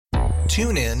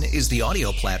TuneIn is the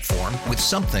audio platform with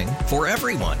something for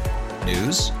everyone.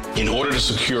 News. In order to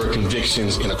secure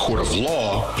convictions in a court of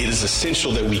law, it is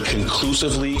essential that we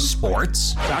conclusively.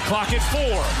 Sports. Shot clock at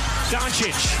 4.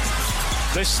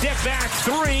 Doncic. The step back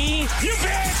 3. You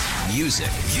bet. Music.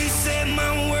 You set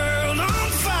my world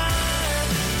on fire.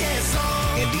 Yes,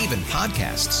 and even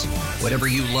podcasts. Whatever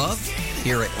you love,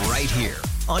 hear it right here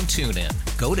on TuneIn.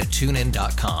 Go to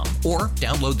TuneIn.com or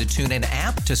download the TuneIn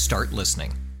app to start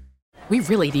listening. We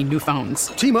really need new phones.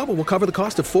 T-Mobile will cover the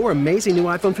cost of 4 amazing new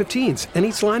iPhone 15s, and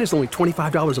each line is only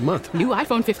 $25 a month. New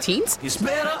iPhone 15s? it's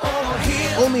better over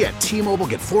here. Only at T-Mobile,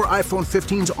 get 4 iPhone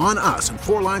 15s on us and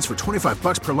 4 lines for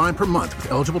 $25 per line per month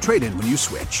with eligible trade-in when you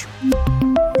switch.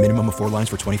 Minimum of 4 lines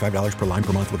for $25 per line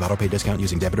per month with autopay discount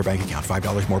using debit or bank account.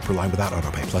 $5 more per line without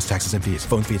autopay, plus taxes and fees.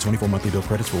 Phone fee at 24 monthly bill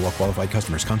credits for well-qualified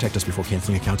customers. Contact us before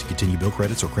canceling account to continue bill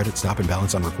credits or credit stop and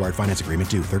balance on required finance agreement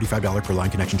due. $35 per line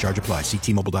connection charge applies. See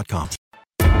T-Mobile.com.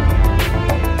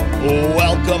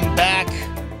 Welcome back.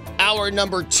 Hour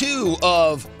number 2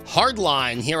 of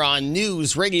Hardline here on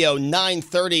News Radio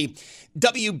 930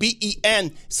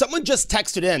 WBEN. Someone just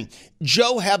texted in,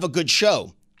 Joe, have a good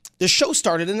show. The show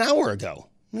started an hour ago.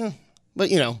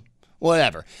 But,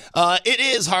 whatever. It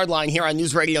is Hardline here on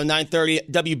News Radio 930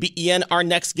 WBEN. Our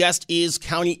next guest is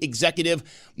County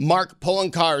Executive Mark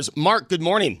Poloncarz. Mark, good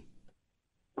morning.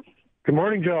 Good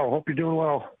morning, Joe. Hope you're doing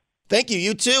well. Thank you.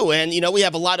 You too. And, we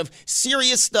have a lot of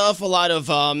serious stuff, a lot of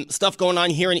stuff going on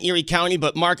here in Erie County.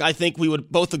 But, Mark, I think we would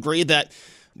both agree that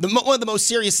one of the most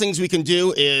serious things we can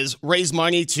do is raise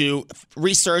money to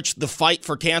research the fight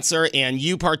for cancer. And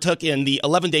you partook in the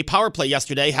 11-day power play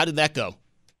yesterday. How did that go?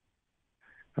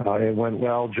 It went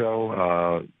well,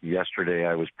 Joe. Yesterday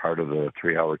I was part of the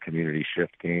 3-hour community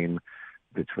shift game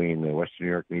between the Western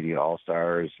New York Media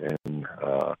All-Stars and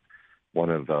one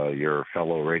of your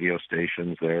fellow radio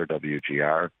stations there,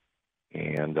 WGR.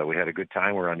 And we had a good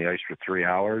time. We were on the ice for 3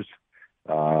 hours.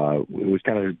 It was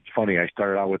kind of funny. I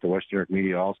started out with the Western New York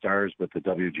Media All-Stars, but the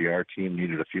WGR team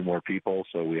needed a few more people.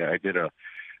 So I did a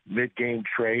mid-game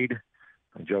trade.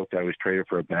 I joked I was traded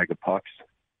for a bag of pucks.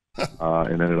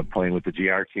 And ended up playing with the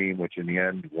GR team, which in the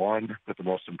end won. But the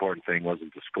most important thing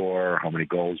wasn't the score, how many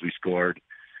goals we scored.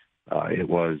 It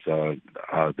was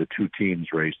the two teams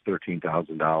raised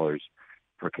 $13,000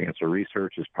 for cancer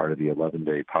research as part of the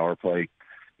 11-day power play.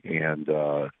 And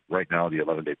right now the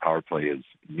 11-day power play is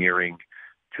nearing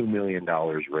 $2 million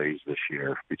raised this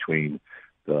year between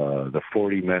the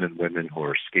 40 men and women who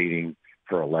are skating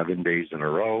for 11 days in a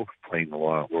row, playing the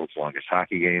world's longest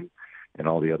hockey game, and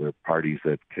all the other parties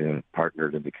that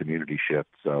partnered in the community shift.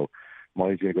 So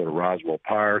money's going to go to Roswell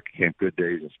Park, Camp Good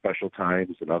Days and Special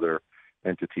Times, and other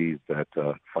entities that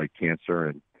fight cancer.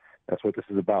 And that's what this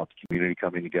is about, the community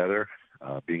coming together,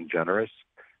 being generous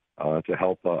to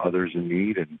help others in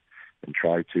need and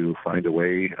try to find a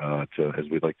way to, as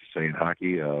we like to say in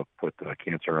hockey, put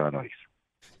cancer on ice.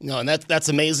 No, and that's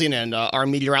amazing. And our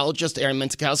meteorologist, Aaron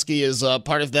Mentikowski, is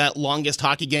part of that longest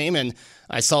hockey game. And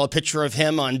I saw a picture of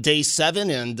him on day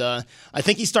 7, and I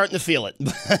think he's starting to feel it.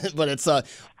 But it's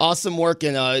awesome work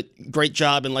and a great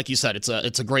job. And like you said, it's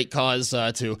a great cause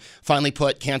to finally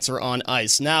put cancer on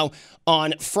ice. Now,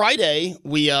 on Friday,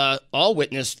 we all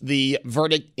witnessed the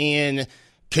verdict in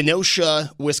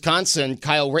Kenosha, Wisconsin.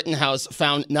 Kyle Rittenhouse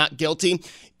found not guilty.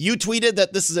 You tweeted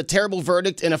that this is a terrible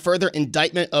verdict and a further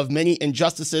indictment of many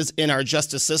injustices in our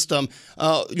justice system.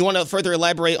 You want to further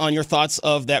elaborate on your thoughts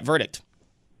of that verdict?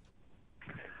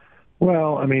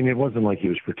 Well, I mean, it wasn't like he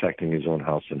was protecting his own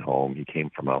house and home. He came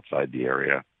from outside the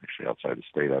area, actually outside the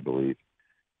state, I believe.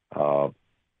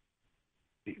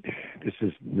 This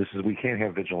is we can't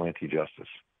have vigilante justice.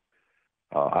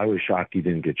 I was shocked he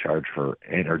didn't get charged or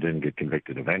didn't get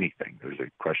convicted of anything. There's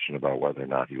a question about whether or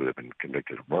not he would have been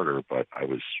convicted of murder, but I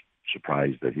was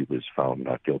surprised that he was found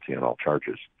not guilty on all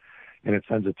charges. And it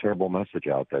sends a terrible message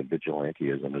out that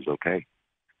vigilantism is okay.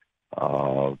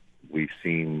 We've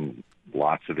seen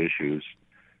lots of issues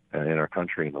in our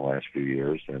country in the last few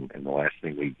years, and the last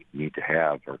thing we need to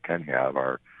have or can have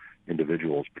are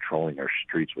individuals patrolling our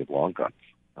streets with long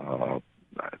guns.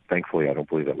 Thankfully, I don't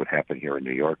believe that would happen here in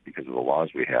New York because of the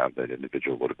laws we have. That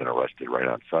individual would have been arrested right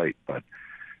on site. But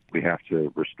we have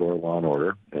to restore law and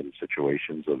order in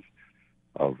situations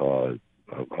of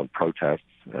protests.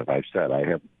 As I've said,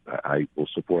 I will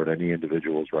support any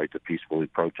individual's right to peacefully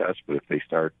protest. But if they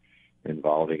start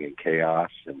involving in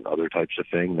chaos and other types of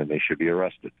things, then they should be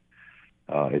arrested.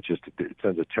 It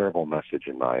sends a terrible message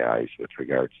in my eyes with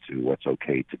regards to what's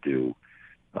okay to do.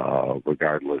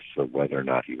 Regardless of whether or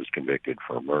not he was convicted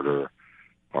for murder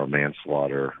or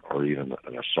manslaughter or even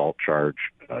an assault charge.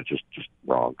 Just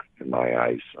wrong in my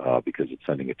eyes because it's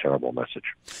sending a terrible message.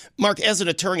 Mark, as an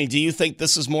attorney, do you think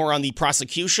this is more on the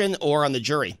prosecution or on the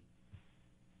jury?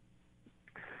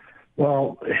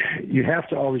 Well, you have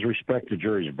to always respect the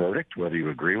jury's verdict, whether you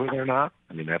agree with it or not.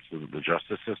 I mean, that's the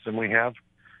justice system we have.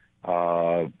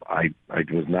 I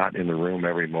was not in the room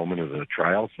every moment of the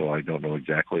trial, so I don't know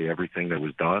exactly everything that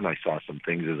was done. I saw some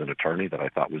things as an attorney that I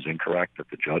thought was incorrect that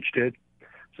the judge did.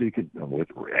 So you could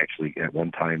actually at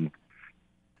one time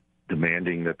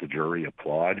demanding that the jury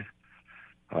applaud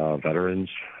veterans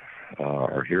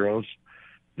or heroes.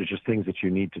 There's just things that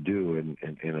you need to do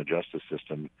in a justice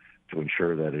system to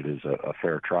ensure that it is a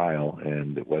fair trial,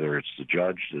 and whether it's the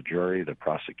judge, the jury, the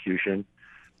prosecution.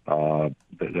 I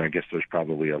guess there's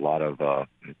probably a lot of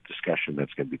discussion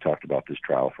that's going to be talked about this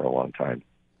trial for a long time.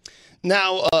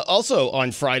 Now, also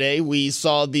on Friday, we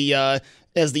saw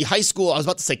as the high school, I was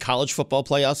about to say college football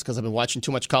playoffs because I've been watching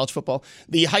too much college football.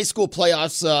 The high school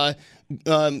playoffs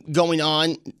going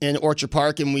on in Orchard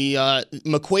Park, and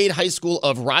McQuaid High School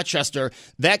of Rochester,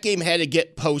 that game had to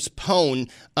get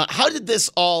postponed. How did this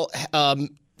all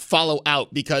follow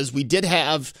out? Because we did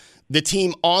have the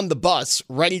team on the bus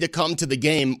ready to come to the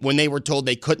game when they were told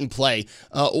they couldn't play.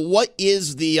 What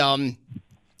is the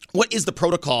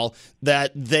protocol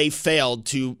that they failed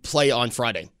to play on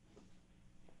Friday?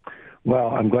 Well,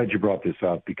 I'm glad you brought this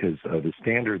up because the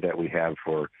standard that we have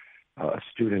for a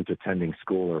student attending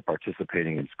school or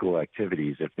participating in school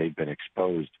activities, if they've been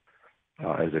exposed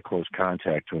as a close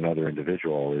contact to another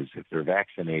individual, is if they're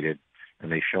vaccinated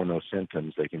and they show no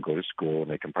symptoms, they can go to school and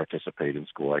they can participate in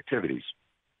school activities.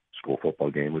 School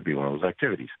football game would be one of those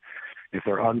activities. If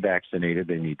they're unvaccinated,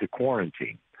 they need to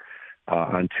quarantine.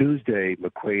 On Tuesday,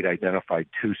 McQuaid identified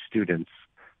 2 students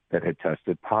that had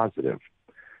tested positive.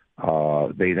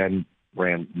 They then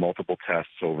ran multiple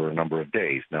tests over a number of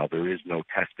days. Now, there is no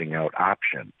testing out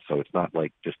option, so it's not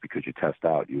like just because you test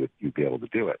out, you'd be able to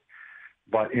do it.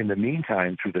 But in the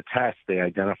meantime, through the test, they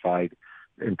identified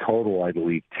in total, I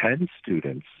believe, 10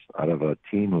 students out of a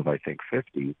team of, I think,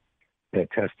 50 that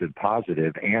tested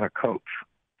positive and a coach.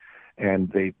 And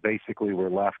they basically were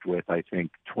left with, I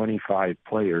think, 25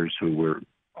 players who were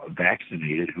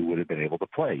vaccinated who would have been able to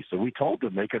play. So we told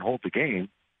them they could hold the game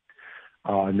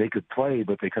and they could play,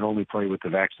 but they could only play with the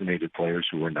vaccinated players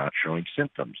who were not showing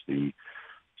symptoms. The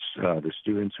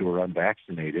students who were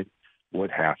unvaccinated would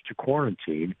have to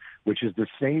quarantine, which is the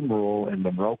same rule in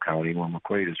Monroe County, where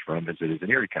McQuaid is from, as it is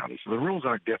in Erie County. So the rules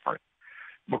aren't different.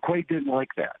 McQuaid didn't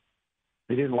like that.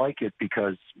 They didn't like it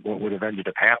because what would have ended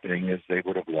up happening is they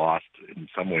would have lost, in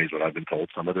some ways, what I've been told,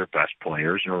 some of their best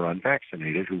players who are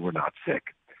unvaccinated who were not sick.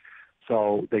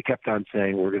 So they kept on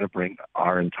saying, we're going to bring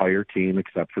our entire team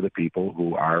except for the people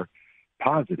who are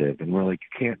positive. And we're like,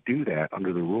 you can't do that.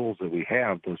 Under the rules that we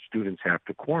have, those students have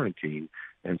to quarantine.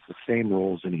 And it's the same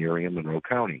rules in Erie and Monroe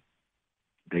County.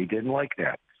 They didn't like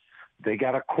that. They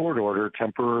got a court order,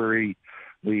 temporarily,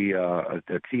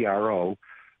 a TRO,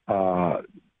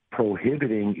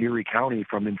 prohibiting Erie County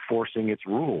from enforcing its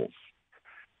rules.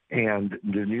 And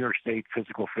the New York State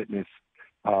Physical Fitness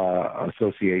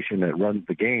Association that runs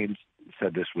the games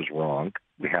said this was wrong.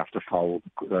 We have to follow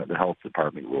the health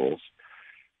department rules.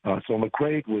 So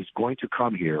McQuaid was going to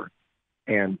come here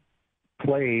and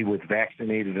play with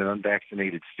vaccinated and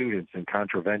unvaccinated students in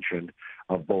contravention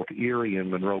of both Erie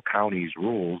and Monroe County's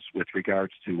rules with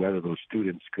regards to whether those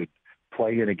students could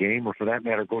play in a game or, for that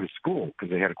matter, go to school because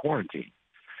they had a quarantine.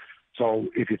 So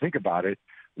if you think about it,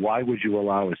 why would you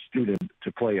allow a student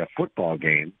to play a football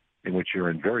game in which you're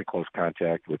in very close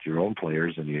contact with your own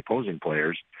players and the opposing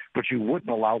players, but you wouldn't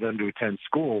allow them to attend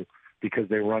school because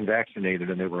they were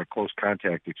unvaccinated and they were in close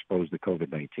contact exposed to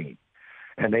COVID-19?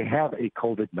 And they have a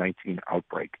COVID-19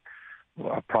 outbreak.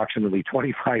 Approximately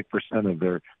 25% of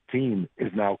their team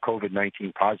is now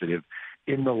COVID-19 positive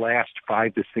in the last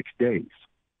 5 to 6 days.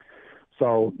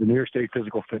 So the New York State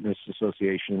Physical Fitness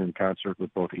Association, in concert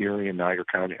with both Erie and Niagara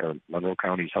County or Monroe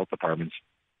County's health departments,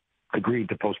 agreed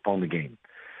to postpone the game.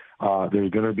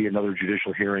 There's going to be another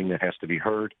judicial hearing that has to be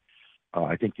heard.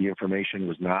 I think the information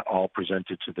was not all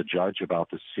presented to the judge about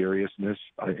the seriousness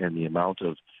and the amount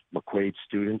of McQuaid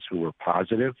students who were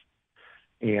positive.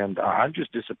 And I'm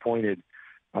just disappointed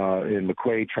in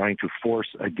McQuaid trying to force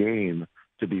a game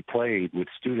to be played with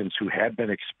students who had been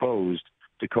exposed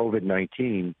to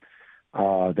COVID-19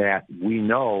 that we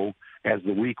know as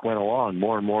the week went along,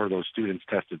 more and more of those students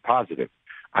tested positive.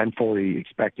 I'm fully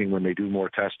expecting when they do more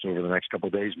tests over the next couple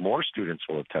of days, more students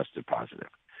will have tested positive.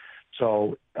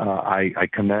 So I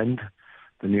commend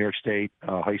the New York State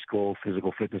High School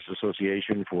Physical Fitness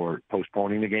Association for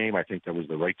postponing the game. I think that was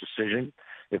the right decision.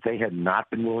 If they had not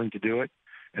been willing to do it,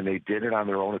 and they did it on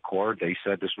their own accord. They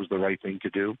said this was the right thing to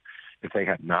do. If they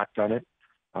had not done it,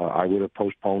 I would have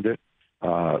postponed it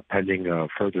pending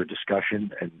further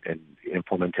discussion and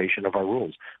implementation of our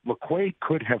rules. McQuaid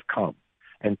could have come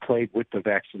and played with the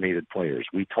vaccinated players.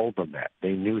 We told them that.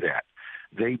 They knew that.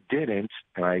 They didn't,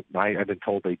 and I've been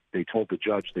told they told the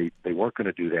judge they weren't going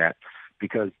to do that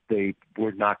because they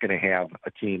were not going to have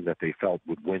a team that they felt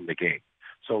would win the game.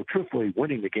 So truthfully,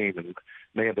 winning the game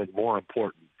may have been more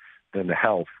important than the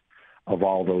health of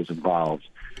all those involved.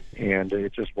 And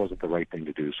it just wasn't the right thing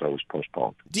to do, so it was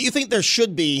postponed. Do you think there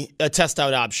should be a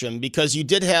test-out option? Because you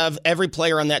did have every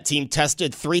player on that team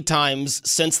tested 3 times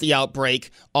since the outbreak,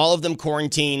 all of them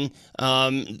quarantined.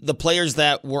 The players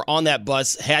that were on that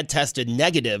bus had tested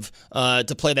negative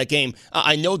to play that game.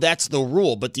 I know that's the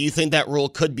rule, but do you think that rule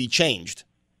could be changed?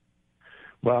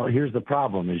 Well, here's the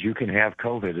problem, is you can have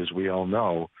COVID, as we all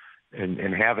know, and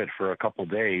have it for a couple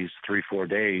days, 3-4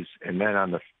 days, and then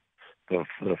on the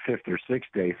 5th or 6th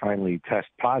day finally test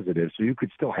positive. So you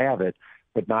could still have it,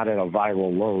 but not at a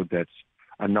viral load that's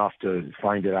enough to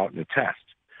find it out in a test.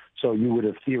 So you would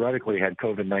have theoretically had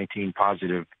COVID-19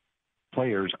 positive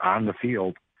players on the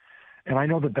field. And I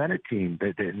know the Bennett team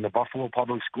in the Buffalo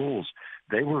Public Schools,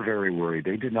 they were very worried.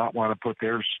 They did not want to put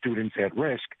their students at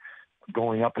risk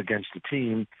going up against a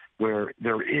team where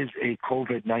there is a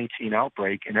COVID-19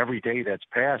 outbreak, and every day that's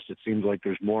passed, it seems like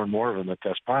there's more and more of them that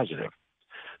test positive.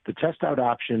 The test-out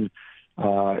option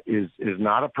is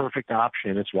not a perfect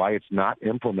option. It's why it's not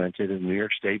implemented, and New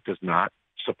York State does not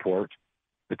support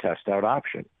the test-out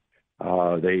option.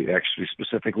 They actually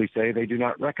specifically say they do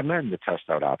not recommend the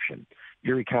test-out option.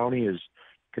 Erie County is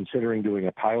considering doing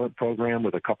a pilot program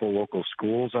with a couple local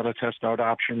schools on a test-out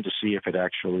option to see if it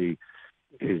actually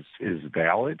is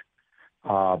valid,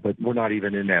 but we're not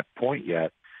even in that point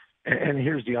yet. And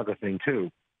here's the other thing,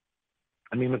 too.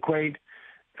 I mean, McQuaid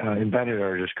and Bennett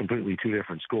are just completely 2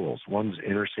 different schools. One's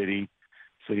inner city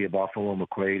of Buffalo.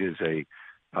 McQuaid is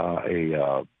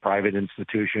a private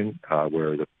institution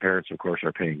where the parents, of course,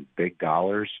 are paying big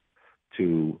dollars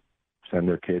to send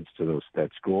their kids to that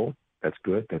school. That's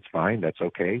good. That's fine. That's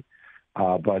okay.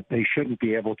 But they shouldn't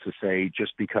be able to say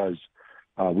just because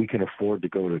we can afford to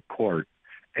go to court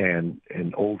and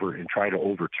try to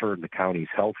overturn the county's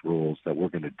health rules that we're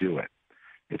going to do it.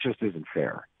 It just isn't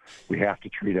fair. We have to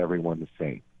treat everyone the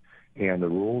same. And the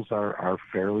rules are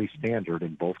fairly standard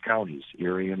in both counties,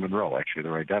 Erie and Monroe. Actually,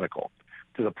 they're identical,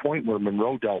 to the point where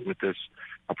Monroe dealt with this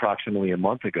approximately a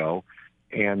month ago,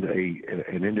 and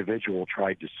an individual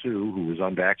tried to sue who was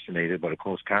unvaccinated but a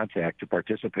close contact to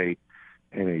participate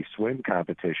in a swim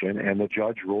competition, and the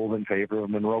judge ruled in favor of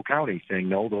Monroe County, saying,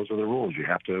 no, those are the rules. You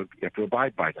have to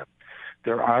abide by them.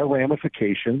 There are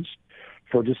ramifications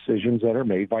for decisions that are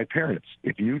made by parents.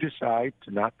 If you decide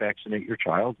to not vaccinate your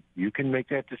child, you can make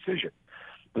that decision.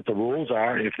 But the rules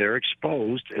are, if they're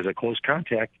exposed as a close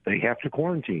contact, they have to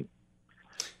quarantine.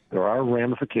 There are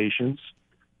ramifications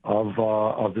of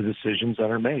the decisions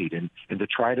that are made, and to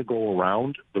try to go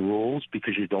around the rules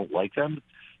because you don't like them,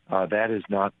 that is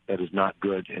not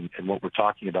good. And what we're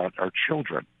talking about are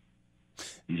children.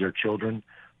 These are children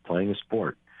playing a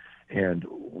sport. And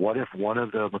what if one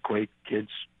of the McQuaid kids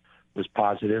was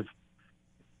positive,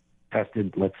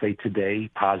 tested, let's say today,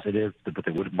 positive, but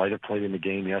they might have played in the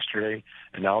game yesterday,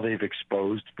 and now they've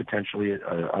exposed potentially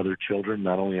other children,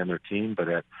 not only on their team, but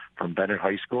from Bennett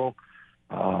High School.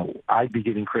 I'd be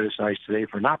getting criticized today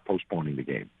for not postponing the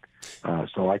game.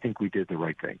 So I think we did the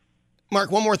right thing. Mark,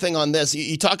 one more thing on this.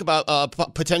 You talk about a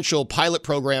potential pilot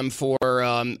program for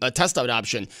a test-out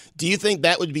option. Do you think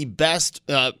that would be best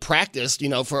practiced,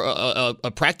 for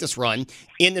a practice run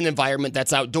in an environment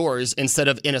that's outdoors instead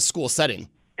of in a school setting?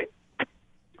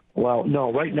 Well,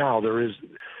 no. Right now,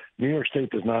 New York State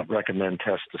does not recommend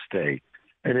test to stay.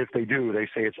 And if they do, they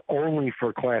say it's only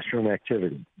for classroom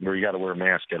activity where you got to wear a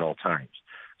mask at all times.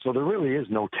 So there really is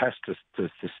no test to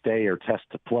stay or test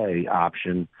to play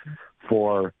option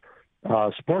for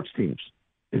sports teams.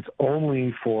 It's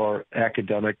only for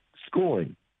academic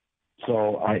schooling.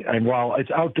 So and while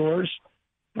it's outdoors,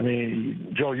 I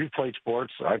mean, Joe, you've played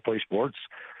sports. I play sports.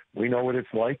 We know what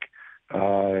it's like.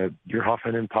 You're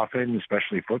huffing and puffing,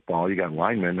 especially football. You got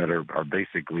linemen that are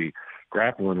basically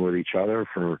grappling with each other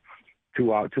for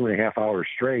 2.5 hours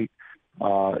straight.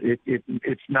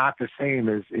 It's not the same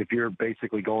as if you're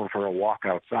basically going for a walk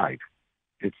outside.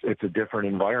 It's a different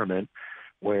environment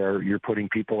where you're putting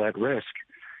people at risk.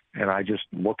 And I just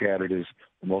look at it as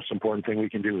the most important thing we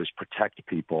can do is protect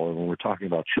people. And when we're talking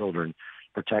about children,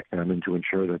 protect them and to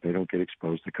ensure that they don't get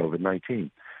exposed to COVID-19.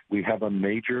 We have a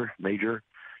major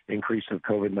increase of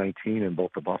COVID-19 in both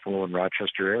the Buffalo and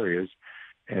Rochester areas.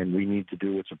 and we need to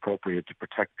do what's appropriate to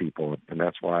protect people, and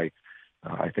that's why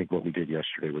I think what we did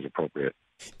yesterday was appropriate.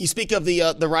 You speak of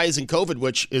the rise in COVID,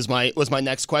 which was my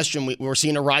next question. We're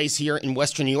seeing a rise here in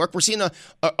Western New York. We're seeing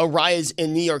a rise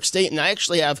in New York State, and I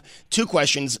actually have two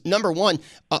questions. Number one,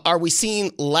 are we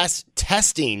seeing less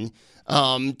testing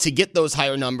to get those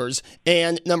higher numbers?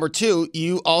 And number two,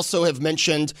 you also have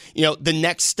mentioned, the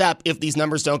next step if these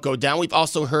numbers don't go down. We've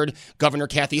also heard Governor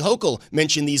Kathy Hochul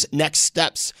mention these next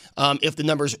steps if the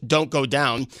numbers don't go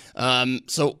down.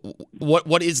 So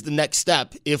what is the next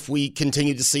step if we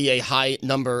continue to see a high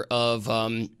number of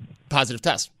positive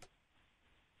tests?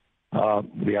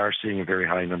 We are seeing a very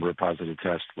high number of positive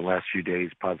tests. The last few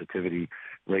days, positivity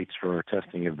rates for our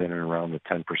testing have been around the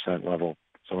 10% level.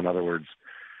 So in other words,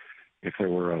 if there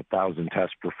were 1,000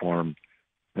 tests performed,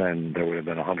 then there would have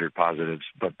been 100 positives,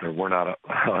 but there were not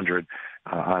 100.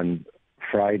 On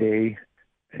Friday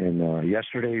and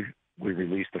yesterday, we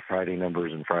released the Friday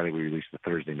numbers, and Friday we released the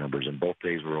Thursday numbers, and both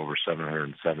days were over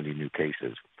 770 new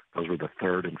cases. Those were the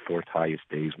third and fourth highest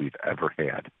days we've ever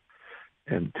had.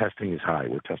 And testing is high.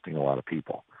 We're testing a lot of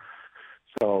people.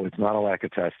 So it's not a lack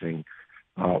of testing.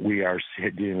 We are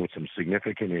dealing with some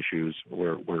significant issues.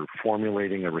 We're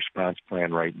formulating a response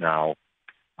plan right now,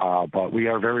 but we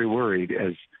are very worried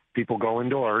as people go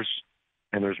indoors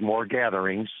and there's more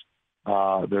gatherings,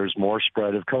 there's more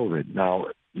spread of COVID. Now,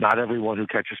 not everyone who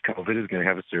catches COVID is going to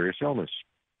have a serious illness.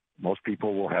 Most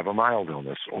people will have a mild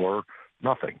illness or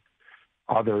nothing.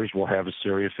 Others will have a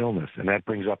serious illness, and that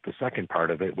brings up the second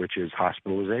part of it, which is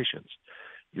hospitalizations.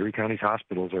 Erie County's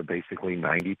hospitals are basically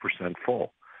 90%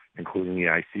 full, including the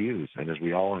ICUs. And as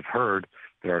we all have heard,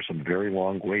 there are some very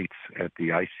long waits at the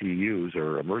ICUs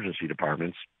or emergency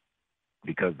departments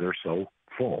because they're so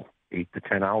full, 8 to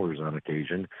 10 hours on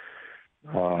occasion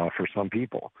for some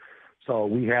people. So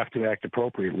we have to act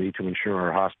appropriately to ensure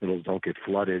our hospitals don't get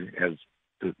flooded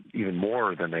even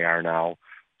more than they are now,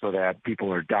 so that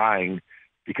people are dying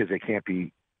because they can't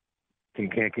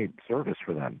get service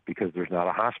for them because there's not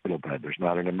a hospital bed, there's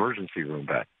not an emergency room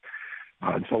bed.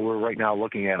 And so we're right now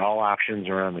looking at all options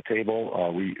are on the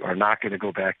table. We are not going to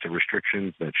go back to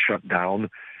restrictions that shut down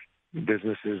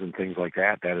businesses and things like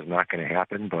that. That is not going to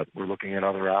happen, but we're looking at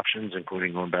other options,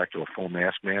 including going back to a full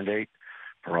mask mandate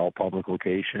for all public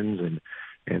locations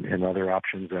and other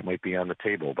options that might be on the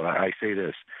table. But I say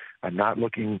this, I'm not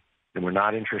looking, and we're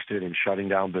not interested in shutting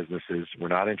down businesses. We're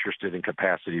not interested in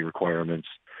capacity requirements.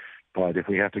 But if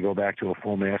we have to go back to a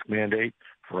full mask mandate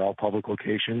for all public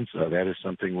locations, that is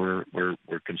something we're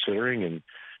considering,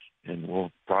 and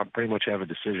we'll pretty much have a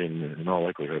decision in all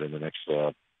likelihood in the next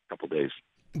couple of days.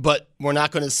 But we're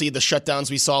not going to see the shutdowns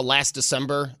we saw last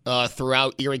December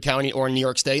throughout Erie County or New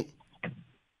York State?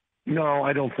 No,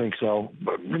 I don't think so.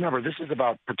 But remember, this is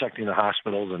about protecting the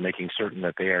hospitals and making certain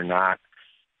that they are not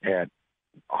at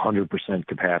 100%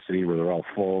 capacity where they're all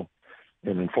full.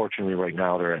 And unfortunately, right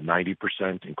now they're at 90%,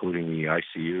 including the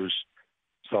ICUs.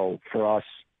 So for us,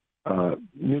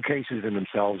 new cases in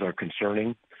themselves are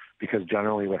concerning because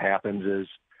generally what happens is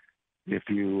if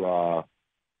you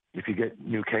get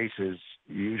new cases,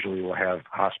 you usually will have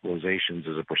hospitalizations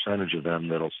as a percentage of them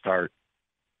that'll start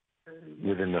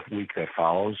within the week that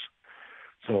follows.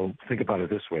 So think about it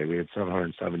this way. We had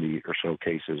 770 or so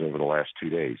cases over the last 2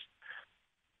 days.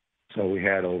 So we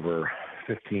had over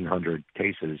 1,500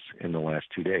 cases in the last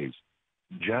 2 days.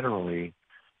 Generally,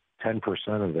 10%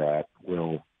 of that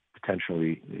will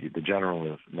potentially, the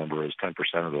general number is 10%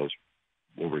 of those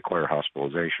will require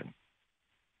hospitalization.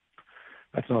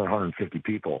 That's another 150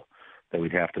 people that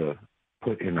we'd have to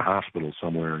put in the hospital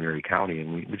somewhere in Erie County,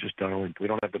 and we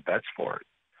don't have the beds for it.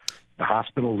 The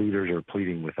hospital leaders are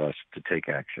pleading with us to take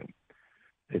action.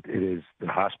 It is, the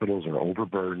hospitals are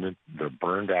overburdened, they're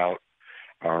burned out.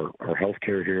 Our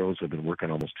healthcare heroes have been working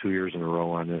almost 2 years in a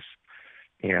row on this,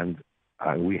 and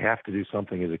we have to do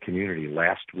something as a community.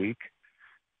 Last week,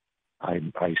 I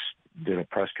did a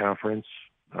press conference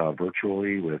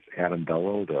virtually with Adam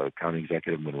Bello, the county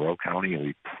executive of Monroe County, and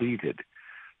we pleaded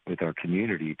with our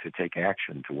community to take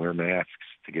action, to wear masks,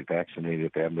 to get vaccinated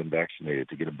if they haven't been vaccinated,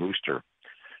 to get a booster.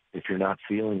 If you're not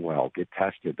feeling well, get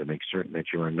tested to make certain that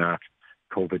you are not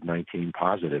COVID-19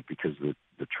 positive, because the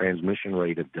transmission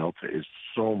rate of Delta is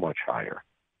so much higher.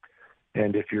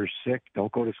 And if you're sick,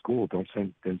 don't go to school. Don't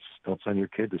send your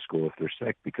kid to school if they're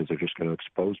sick, because they're just going to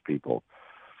expose people.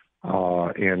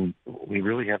 And we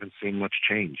really haven't seen much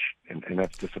change, and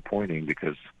that's disappointing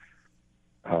because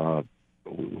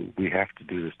we have to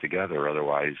do this together.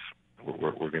 Otherwise,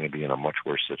 we're going to be in a much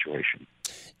worse situation.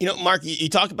 You know, Mark, you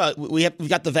talk about we've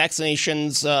got the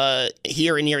vaccinations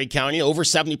here in Erie County. Over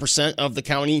 70% of the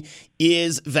county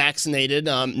is vaccinated.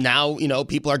 Now, you know,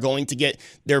 people are going to get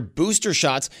their booster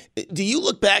shots. Do you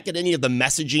look back at any of the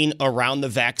messaging around the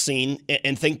vaccine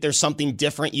and think there's something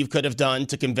different you could have done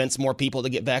to convince more people to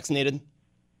get vaccinated?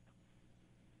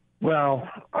 Well,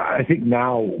 I think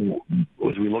now,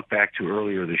 as we look back to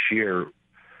earlier this year,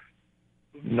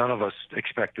 none of us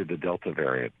expected the Delta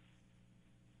variant.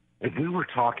 If we were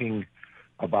talking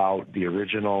about the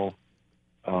original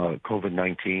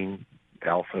COVID-19,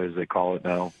 Alpha as they call it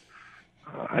now,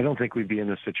 I don't think we'd be in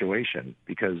this situation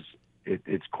because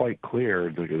it's quite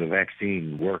clear the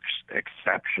vaccine works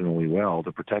exceptionally well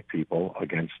to protect people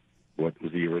against what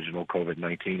was the original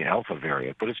COVID-19 Alpha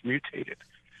variant, but it's mutated.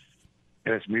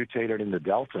 And it's mutated into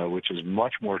Delta, which is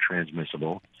much more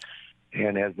transmissible.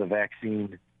 And as the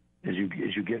vaccine, as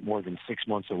you get more than 6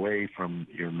 months away from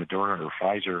your Moderna or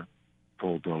Pfizer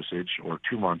full dosage, or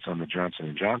 2 months on the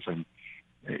Johnson & Johnson,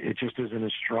 it just isn't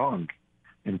as strong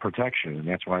in protection. And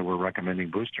that's why we're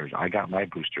recommending boosters. I got my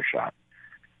booster shot.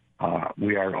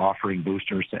 We are offering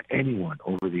boosters to anyone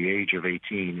over the age of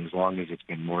 18 as long as it's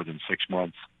been more than 6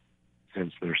 months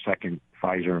since their second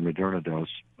Pfizer and Moderna dose,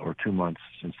 or 2 months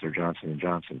since their Johnson &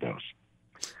 Johnson dose.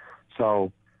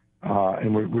 So,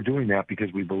 and we're doing that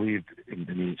because we believe in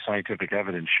the scientific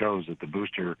evidence shows that the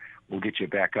booster will get you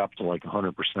back up to like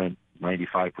 100%,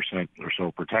 95% or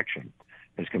so protection,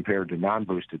 as compared to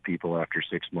non-boosted people after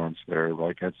 6 months, they're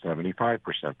like at 75%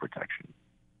 protection.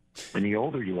 And the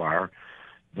older you are,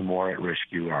 the more at risk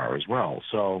you are as well.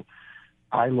 So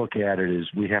I look at it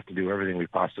as we have to do everything we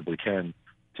possibly can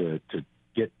to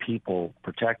get people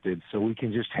protected so we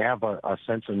can just have a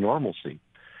sense of normalcy.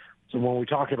 So when we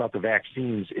talk about the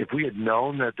vaccines, if we had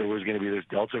known that there was going to be this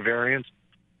Delta variant,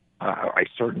 I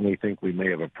certainly think we may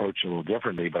have approached it a little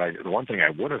differently. But the one thing I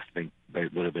would have think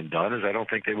that would have been done is I don't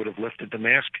think they would have lifted the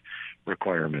mask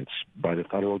requirements by the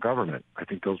federal government. I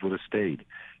think those would have stayed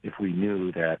if we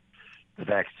knew that the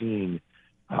vaccine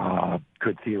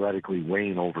could theoretically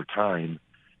wane over time.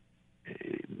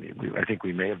 I think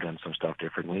we may have done some stuff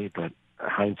differently, but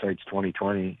hindsight's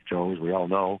 20/20, Joe, as we all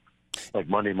know. Like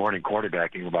Monday morning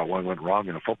quarterbacking about what went wrong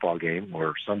in a football game,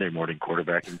 or Sunday morning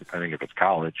quarterbacking, depending if it's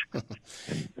college.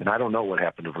 and I don't know what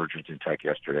happened to Virginia Tech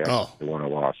yesterday after they won a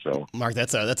loss. So, Mark,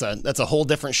 that's a whole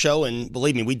different show, and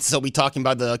believe me, we'd still be talking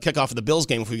about the kickoff of the Bills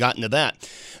game if we got into that.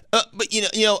 But you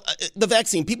know, the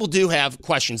vaccine, people do have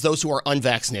questions. Those who are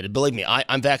unvaccinated, believe me,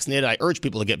 I'm vaccinated. I urge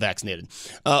people to get vaccinated.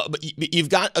 But you've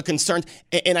got a concern,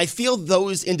 and I feel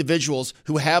those individuals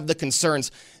who have the concerns,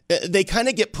 they kind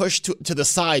of get pushed to the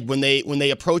side when they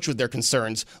approach with their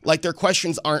concerns, like their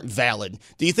questions aren't valid.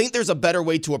 Do you think there's a better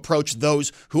way to approach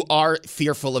those who are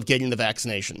fearful of getting the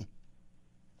vaccination?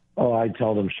 Oh, I'd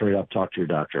tell them straight up, talk to your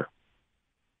doctor.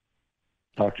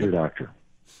 Talk to your doctor.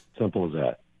 Simple as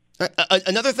that.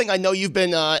 Another thing I know you've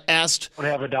been asked. Don't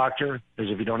have a doctor is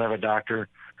if you don't have a doctor,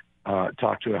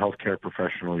 talk to a healthcare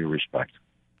professional you respect.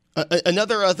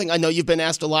 Another thing I know you've been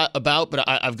asked a lot about, but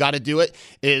I've got to do it,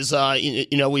 is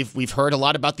we've heard a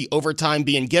lot about the overtime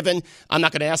being given. I'm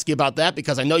not going to ask you about that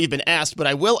because I know you've been asked, but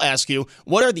I will ask you,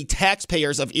 what are the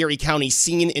taxpayers of Erie County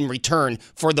seeing in return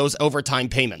for those overtime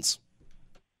payments?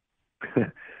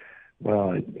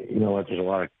 Well, you know what, there's a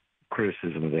lot of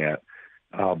criticism of that,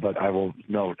 but I will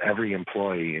note every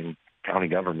employee in county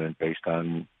government, based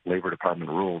on Labor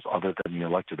Department rules, other than the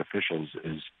elected officials,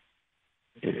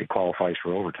 it qualifies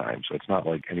for overtime. So it's not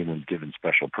like anyone's given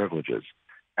special privileges.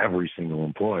 Every single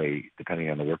employee, depending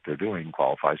on the work they're doing,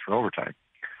 qualifies for overtime.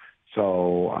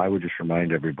 So I would just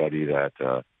remind everybody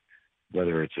that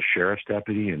whether it's a sheriff's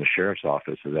deputy in the sheriff's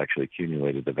office has actually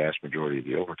accumulated the vast majority of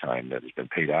the overtime that has been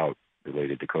paid out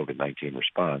related to COVID-19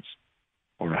 response,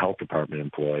 or a health department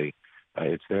employee,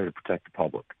 it's there to protect the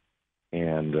public.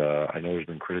 And I know there's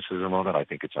been criticism of it. I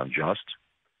think it's unjust,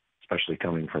 especially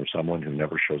coming from someone who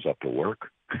never shows up to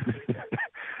work.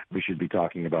 We should be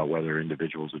talking about whether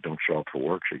individuals who don't show up for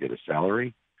work should get a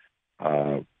salary.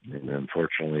 And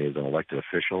unfortunately, as an elected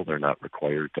official, they're not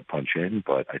required to punch in,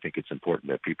 but I think it's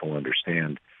important that people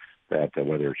understand that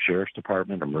whether it's Sheriff's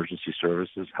Department, Emergency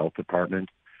Services, Health Department,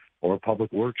 or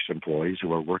Public Works employees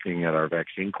who are working at our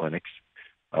vaccine clinics,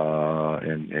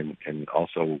 and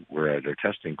also we're at our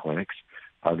testing clinics,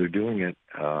 they're doing it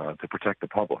to protect the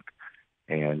public.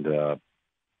 And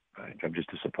I'm just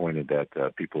disappointed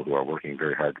that people who are working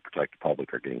very hard to protect the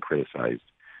public are getting criticized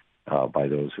by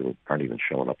those who aren't even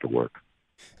showing up to work.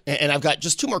 And I've got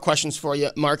just two more questions for you,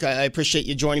 Mark. I appreciate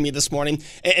you joining me this morning.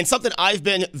 And something I've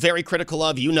been very critical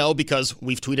of, because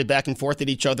we've tweeted back and forth at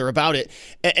each other about it,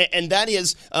 and that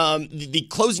is the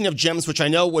closing of gyms, which I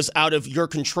know was out of your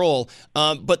control.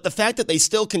 But the fact that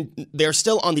they're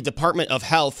still on the Department of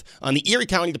Health, on the Erie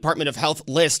County Department of Health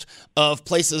list of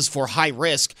places for high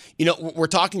risk. We're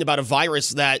talking about a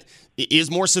virus that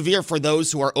is more severe for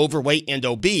those who are overweight and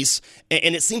obese.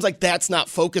 And it seems like that's not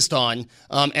focused on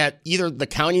at either the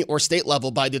county or state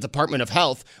level by the Department of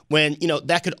Health when,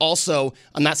 that could also,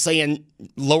 I'm not saying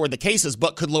lower the cases,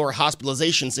 but could lower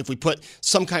hospitalizations if we put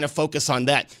some kind of focus on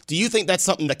that. Do you think that's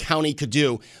something the county could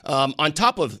do on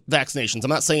top of vaccinations? I'm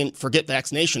not saying forget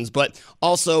vaccinations, but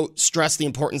also stress the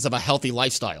importance of a healthy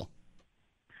lifestyle.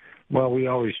 Well, we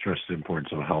always stress the importance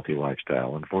of a healthy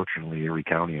lifestyle. Unfortunately, Erie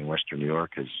County in Western New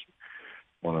York is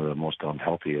one of the most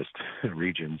unhealthiest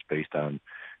regions based on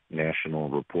national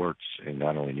reports in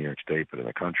not only New York State but in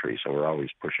the country. So we're always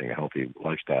pushing a healthy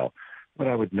lifestyle. What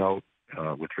I would note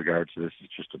with regards to this is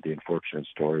just the unfortunate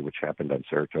story which happened in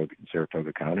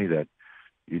Saratoga County that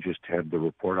you just had the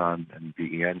report on in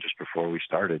BEN just before we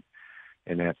started,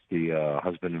 and that's the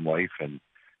husband and wife and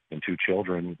two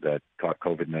children that caught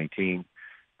COVID-19.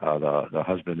 The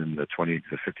husband and the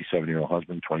 57-year-old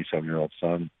husband, 27-year-old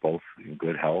son, both in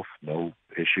good health, no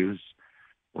issues,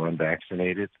 were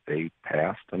unvaccinated. They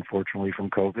passed, unfortunately, from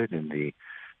COVID, and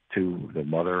the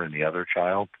mother and the other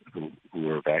child who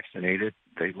were vaccinated,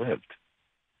 they lived.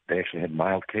 They actually had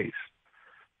mild case.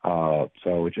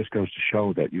 So it just goes to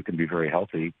show that you can be very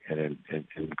healthy and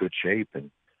in good shape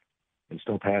and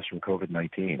still pass from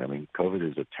COVID-19. I mean, COVID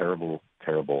is a terrible,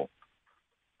 terrible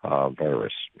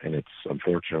virus, and it's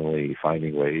unfortunately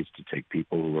finding ways to take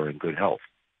people who are in good health.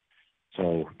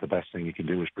 So the best thing you can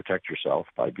do is protect yourself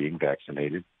by being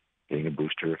vaccinated, getting a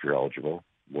booster if you're eligible,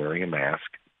 wearing a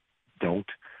mask, don't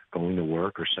going to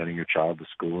work or sending your child to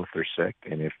school if they're sick,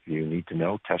 and if you need to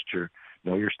know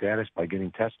your status by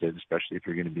getting tested, especially if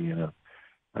you're going to be in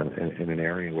an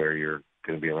area where you're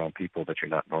going to be around people that you're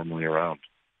not normally around.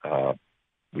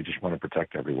 We just want to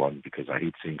protect everyone because I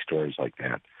hate seeing stories like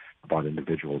that about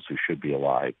individuals who should be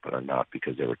alive but are not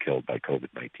because they were killed by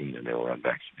COVID-19 and they were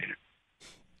unvaccinated.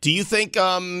 Do you think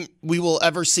we will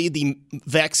ever see the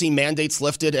vaccine mandates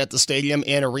lifted at the stadium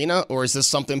and arena, or is this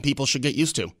something people should get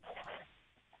used to?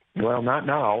 Well, not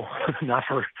now.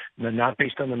 not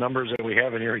based on the numbers that we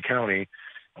have in Erie County.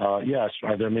 Yes,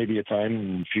 there may be a time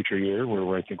in the future year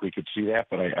where I think we could see that,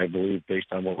 but I believe based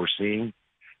on what we're seeing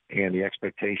and the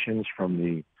expectations from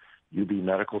the UB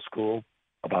Medical School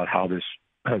about how this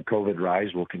COVID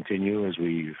rise will continue as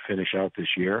we finish out this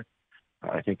year,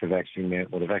 I think the vaccine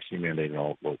mandate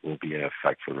will be in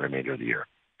effect for the remainder of the year.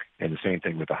 And the same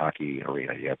thing with the hockey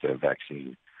arena. You have to have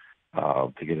vaccine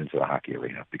to get into the hockey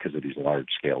arena because of these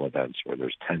large-scale events where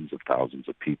there's tens of thousands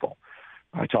of people.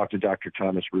 I talked to Dr.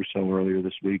 Thomas Russo earlier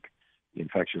this week, the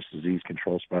infectious disease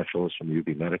control specialist from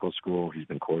UB Medical School. He's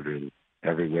been quoted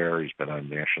everywhere. He's been on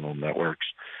national networks.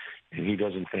 And he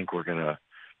doesn't think we're going to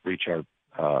reach a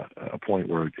point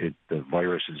where the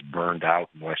virus is burned out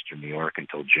in Western New York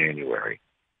until January.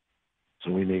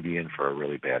 So we may be in for a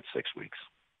really bad 6 weeks.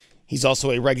 He's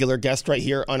also a regular guest right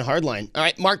here on Hardline. All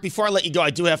right, Mark, before I let you go, I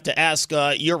do have to ask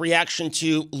your reaction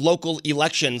to local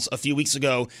elections a few weeks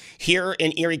ago here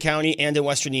in Erie County and in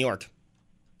Western New York.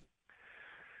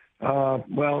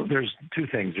 Well, there's two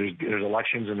things. There's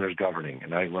elections and there's governing.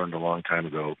 And I learned a long time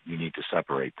ago you need to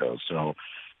separate those. So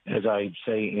as I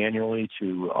say annually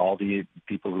to all the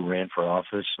people who ran for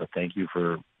office, thank you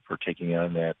for taking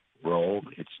on that role.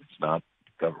 It's not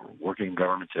working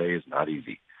government today is not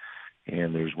easy.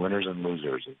 And there's winners and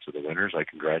losers. And to the winners, I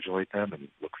congratulate them and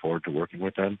look forward to working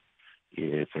with them.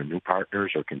 If they're new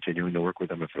partners or continuing to work with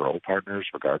them if they're old partners,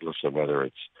 regardless of whether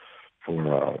it's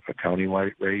for a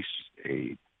county-wide race,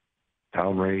 a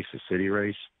town race, a city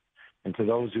race. And to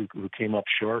those who came up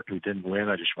short, who didn't win,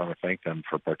 I just want to thank them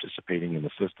for participating in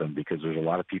the system because there's a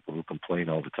lot of people who complain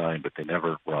all the time, but they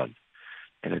never run.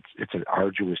 And it's an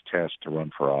arduous task to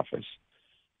run for office.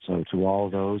 So to all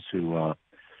of those who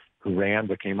ran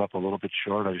but came up a little bit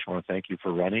short, I just want to thank you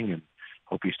for running and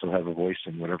hope you still have a voice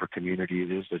in whatever community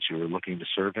it is that you are looking to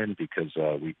serve in because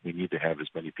we need to have as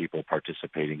many people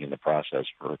participating in the process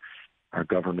for our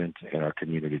government and our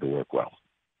community to work well.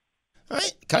 All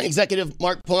right, County Executive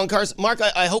Mark Poloncarz. Mark,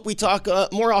 I hope we talk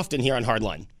more often here on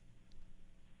Hardline.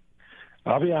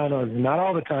 I'll be on, not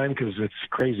all the time because it's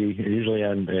crazy. Usually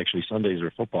on actually Sundays or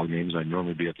football games, I'd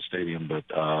normally be at the stadium,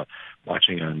 but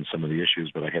watching on some of the issues.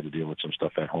 But I had to deal with some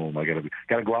stuff at home. I got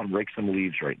to go out and rake some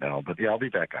leaves right now. But yeah, I'll be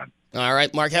back on. All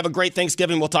right, Mark. Have a great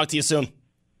Thanksgiving. We'll talk to you soon.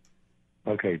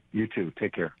 Okay, you too.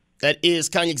 Take care. That is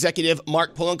County Executive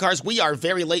Mark Poloncarz. We are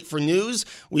very late for news.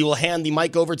 We will hand the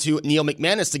mic over to Neil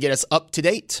McManus to get us up to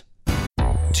date.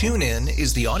 TuneIn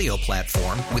is the audio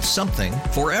platform with something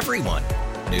for everyone.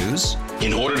 News.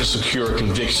 In order to secure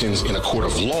convictions in a court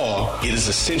of law, it is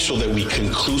essential that we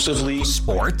conclusively.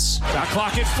 Sports. Shot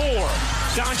clock at 4.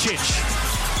 Doncic.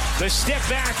 The step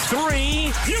back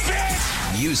 3. You bet.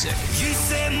 Music. You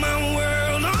set my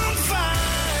world on fire.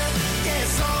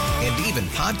 Yes, and even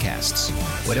podcasts.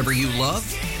 Whatever you love,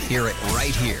 hear it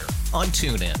right here on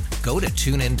TuneIn. Go to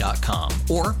TuneIn.com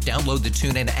or download the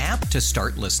TuneIn app to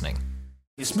start listening.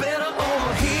 It's better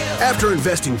over here. After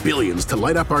investing billions to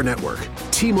light up our network,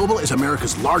 T-Mobile is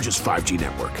America's largest 5G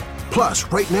network. Plus,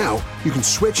 right now, you can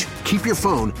switch, keep your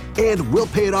phone, and we'll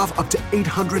pay it off up to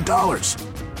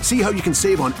 $800. See how you can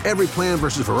save on every plan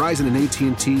versus Verizon and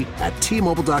AT&T at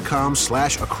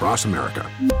T-Mobile.com/across America.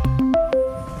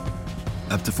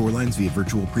 Up to 4 lines via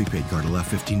virtual prepaid card. Allow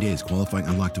 15 days. Qualifying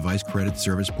unlocked device credit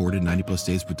service ported 90-plus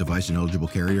days with device and eligible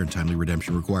carrier and timely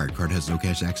redemption required. Card has no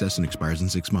cash access and expires in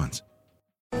 6 months.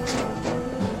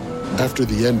 After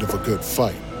the end of a good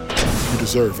fight, you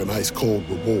deserve an ice-cold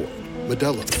reward.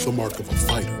 Modelo is the mark of a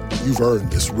fighter. You've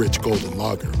earned this rich golden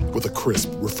lager with a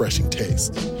crisp, refreshing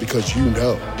taste. Because you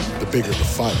know, the bigger the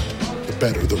fight, the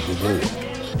better the reward.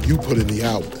 You put in the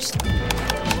hours,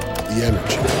 the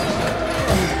energy,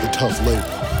 the tough labor.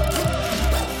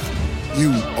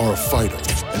 You are a fighter,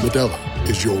 and Modelo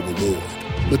is your reward.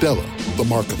 Modelo, the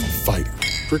mark of a fighter.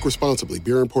 Drink responsibly.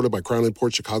 Beer imported by Crown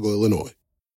Imports, Chicago, Illinois.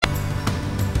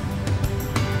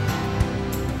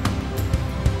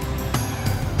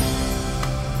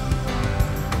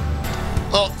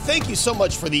 Oh, thank you so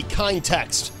much for the kind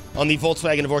text on the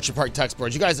Volkswagen of Orchard Park text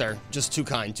board. You guys are just too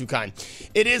kind, too kind.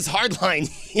 It is Hardline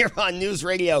here on News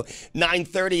Radio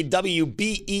 930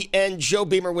 WBEN. Joe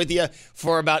Beamer with you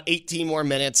for about 18 more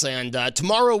minutes. And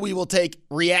tomorrow we will take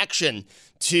reaction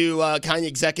to County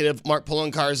Executive Mark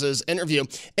Poloncarz's interview.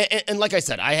 And like I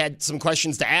said, I had some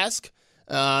questions to ask.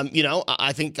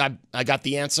 I think I got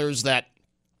the answers that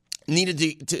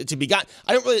needed to be got.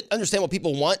 I don't really understand what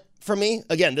people want from me.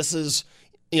 Again, this is,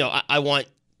 I want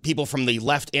people from the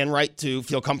left and right to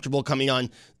feel comfortable coming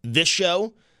on this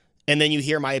show, and then you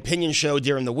hear my opinion show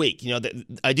during the week.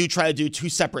 I do try to do two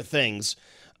separate things,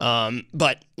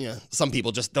 but some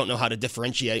people just don't know how to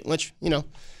differentiate, which, I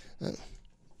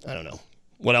don't know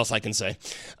what else I can say.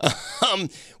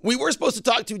 We were supposed to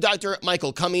talk to Dr.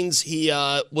 Michael Cummings. He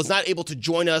was not able to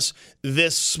join us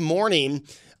this morning.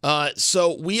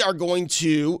 So we are going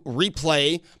to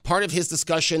replay part of his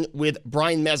discussion with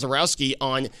Brian Mazurowski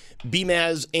on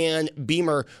BMAZ and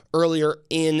Beamer earlier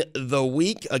in the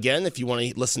week. Again, if you want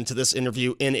to listen to this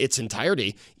interview in its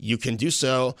entirety, you can do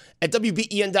so at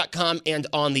WBEN.com and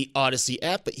on the Odyssey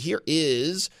app. But here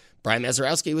is Brian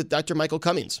Mazurowski with Dr. Michael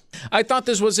Cummings. I thought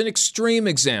this was an extreme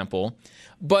example,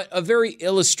 but a very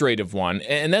illustrative one.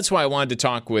 And that's why I wanted to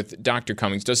talk with Dr.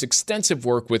 Cummings. Does extensive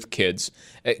work with kids,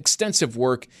 extensive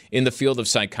work in the field of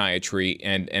psychiatry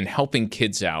and helping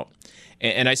kids out.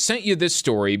 And I sent you this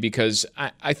story because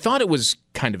I thought it was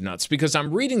kind of nuts, because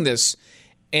I'm reading this,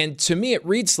 and to me it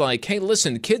reads like, hey,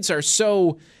 listen, kids are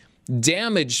so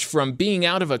damaged from being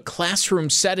out of a classroom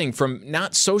setting, from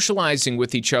not socializing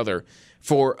with each other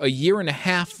for a year and a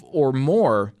half or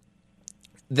more,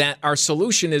 that our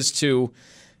solution is to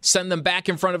send them back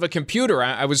in front of a computer.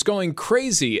 I was going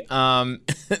crazy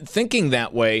thinking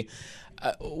that way.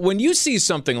 When you see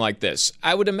something like this,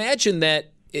 I would imagine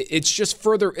that it's just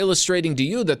further illustrating to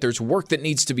you that there's work that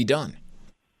needs to be done.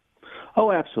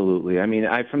 Oh, absolutely. I mean,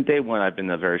 from day one, I've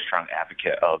been a very strong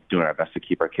advocate of doing our best to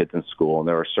keep our kids in school, and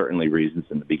there were certainly reasons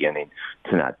in the beginning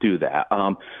to not do that.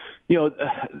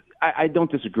 I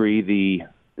don't disagree.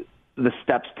 The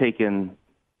steps taken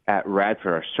at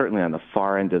Radford are certainly on the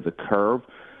far end of the curve.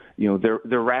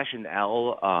 The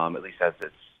rationale, at least as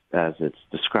it's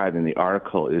described in the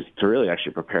article, is to really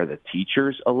actually prepare the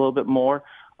teachers a little bit more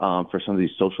for some of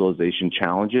these socialization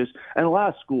challenges. And a lot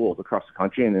of schools across the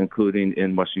country, and including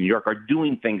in Western New York, are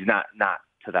doing things not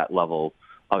to that level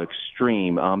of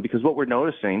extreme, because what we're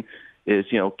noticing is,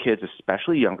 kids,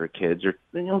 especially younger kids, or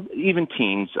even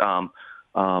teens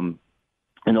and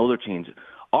older teens,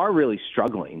 are really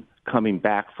struggling coming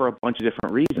back for a bunch of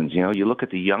different reasons. You look at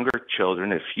the younger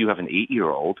children. If you have an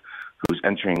 8-year-old who's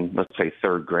entering, let's say,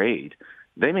 3rd grade,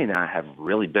 they may not have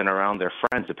really been around their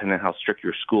friends, depending on how strict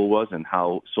your school was and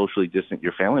how socially distant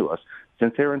your family was,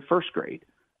 since they were in 1st grade.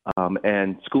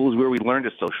 And school is where we learn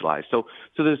to socialize. So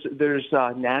there's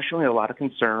nationally a lot of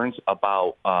concerns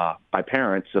about by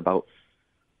parents. About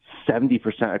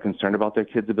 70% are concerned about their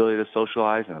kids' ability to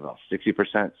socialize, and about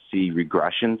 60% see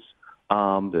regressions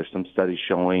There's some studies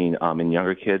showing in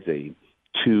younger kids a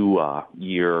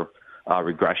 2-year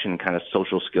regression in kind of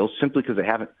social skills simply because they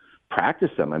haven't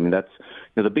practiced them. I mean, that's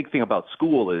the big thing about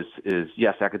school is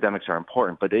yes, academics are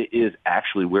important, but it is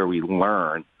actually where we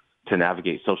learn to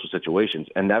navigate social situations,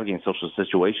 and navigating social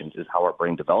situations is how our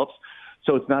brain develops.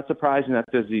 So it's not surprising that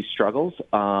there's these struggles.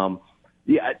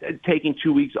 Taking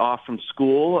 2 weeks off from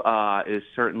school is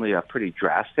certainly a pretty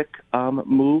drastic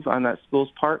move on that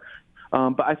school's part.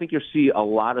 But I think you'll see a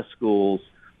lot of schools,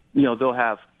 they'll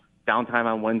have downtime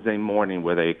on Wednesday morning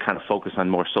where they kind of focus on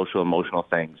more social, emotional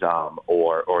things,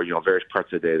 or various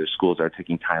parts of the day the schools are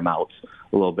taking time outs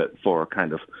a little bit for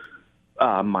kind of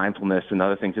mindfulness and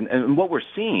other things. And what we're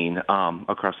seeing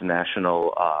across the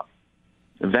national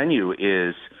venue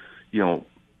is,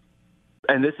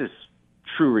 and this is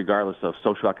true regardless of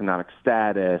socioeconomic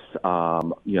status,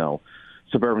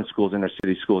 suburban schools, inner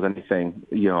city schools, anything,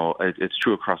 it's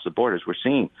true across the borders. We're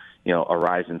seeing, a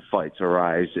rise in fights, a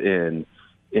rise in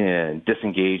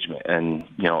disengagement, and,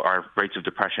 our rates of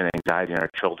depression and anxiety in our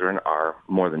children are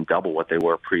more than double what they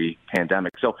were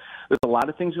pre-pandemic. So there's a lot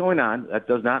of things going on. That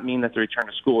does not mean that the return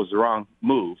to school is the wrong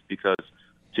move, because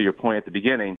to your point at the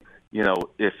beginning,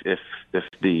 if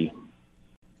the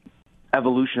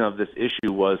evolution of this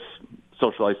issue was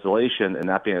social isolation and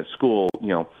not being at school,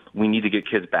 we need to get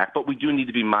kids back, but we do need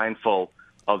to be mindful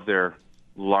of their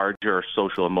larger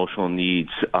social emotional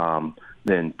needs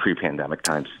than pre-pandemic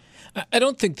times. I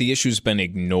don't think the issue's been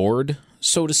ignored,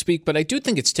 so to speak, but I do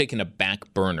think it's taken a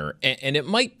back burner, and it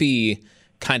might be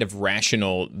kind of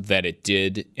rational that it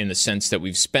did, in the sense that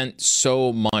we've spent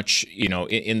so much,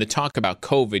 in the talk about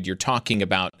COVID, you're talking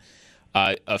about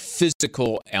a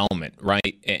physical element,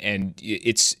 right? And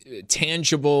it's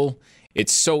tangible.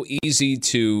 It's so easy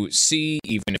to see,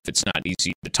 even if it's not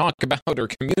easy to talk about or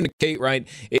communicate, right?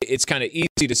 It's kind of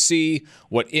easy to see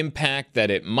what impact that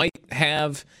it might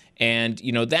have. And,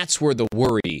 that's where the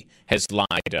worry has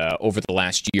lied over the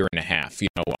last year and a half.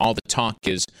 All the talk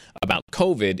is about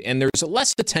COVID, and there's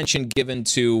less attention given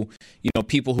to,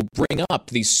 people who bring up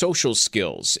these social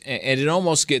skills, and it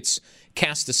almost gets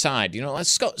cast aside.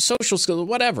 Social skills,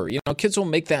 whatever. Kids will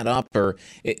make that up, or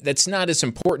that's not as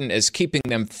important as keeping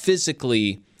them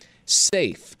physically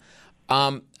safe.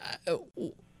 How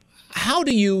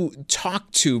do you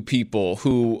talk to people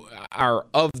who are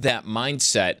of that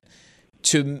mindset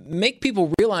to make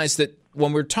people realize that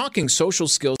when we're talking social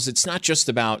skills, it's not just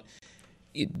about,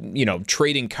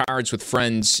 trading cards with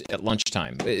friends at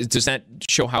lunchtime? Does that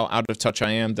show how out of touch I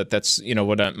am? That's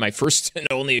what my first and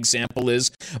only example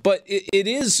is. But it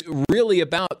is really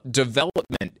about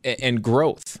development and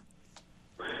growth.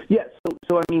 Yeah.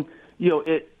 So I mean,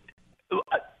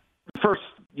 first,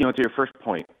 to your first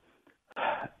point,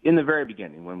 in the very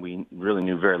beginning, when we really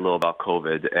knew very little about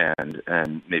COVID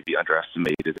and maybe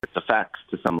underestimated its effects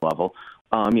to some level,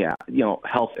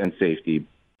 health and safety,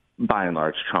 by and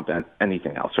large, trump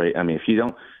anything else, right? I mean, if you're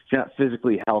not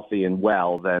physically healthy and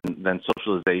well, then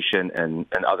socialization and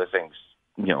other things,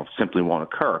 simply won't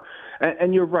occur.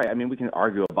 And you're right. I mean, we can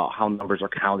argue about how numbers are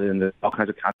counted, and there's all kinds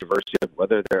of controversy of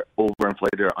whether they're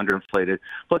overinflated or underinflated.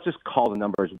 But let's just call the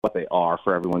numbers what they are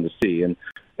for everyone to see. And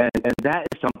that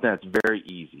is something that's very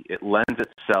easy. It lends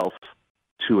itself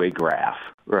to a graph,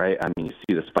 right? I mean, you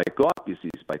see the spike go up, you see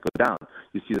the spike go down,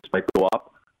 you see the spike go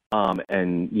up,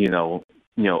 and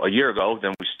a year ago,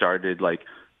 then we started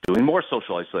doing more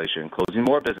social isolation, closing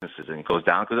more businesses, and it goes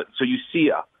down. So you see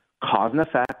a cause and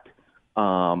effect.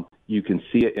 You can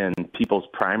see it in people's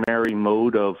primary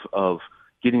mode of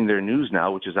getting their news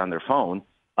now, which is on their phone,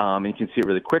 and you can see it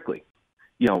really quickly.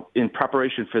 In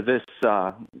preparation for this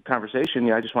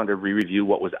conversation, I just wanted to re-review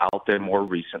what was out there more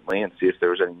recently and see if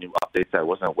there was any new updates that I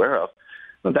wasn't aware of.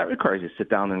 But that requires you to sit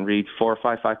down and read 4 or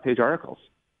 5 5-page articles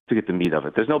to get the meat of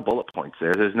it. There's no bullet points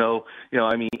there. There's no,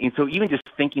 and so even just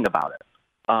thinking about it,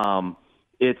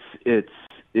 it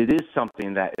is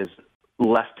something that is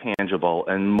less tangible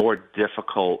and more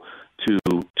difficult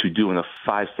to do in a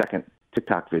 5-second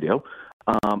TikTok video.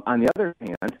 On the other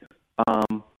hand,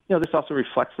 this also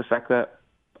reflects the fact that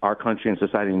our country and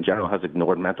society in general has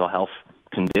ignored mental health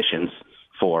conditions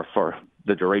for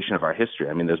the duration of our history.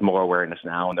 I mean, there's more awareness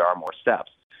now and there are more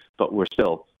steps, but we're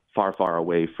still far, far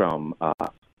away from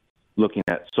looking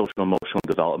at social emotional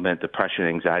development, depression,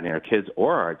 anxiety in our kids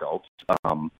or our adults,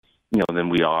 than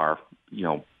we are,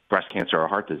 breast cancer or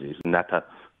heart disease. And not to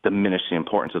diminish the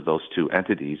importance of those two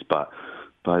entities, but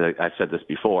I've said this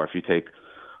before, if you take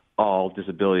all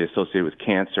disability associated with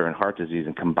cancer and heart disease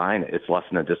and combine it, it's less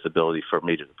than a disability for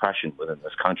major depression within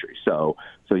this country. So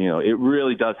it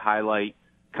really does highlight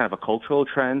kind of a cultural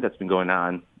trend that's been going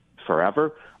on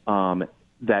forever.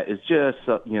 that is just,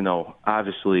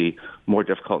 obviously more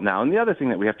difficult now. And the other thing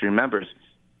that we have to remember is,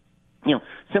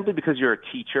 simply because you're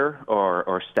a teacher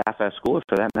or staff at school, or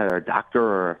for that matter, a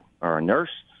doctor or a nurse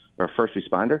or a first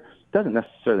responder, doesn't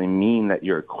necessarily mean that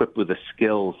you're equipped with the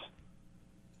skills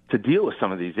to deal with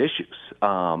some of these issues.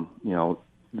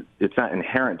 It's not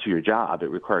inherent to your job. It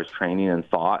requires training and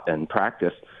thought and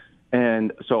practice.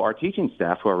 And so our teaching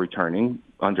staff who are returning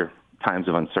under times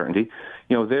of uncertainty,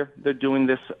 they're doing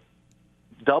this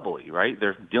doubly, right?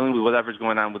 They're dealing with whatever's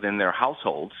going on within their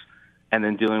households and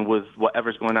then dealing with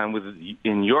whatever's going on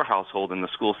in your household in the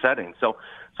school setting. So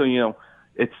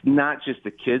it's not just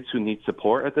the kids who need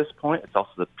support at this point. It's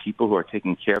also the people who are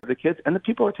taking care of the kids and the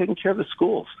people who are taking care of the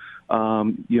schools.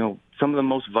 Some of the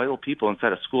most vital people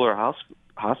inside a school or a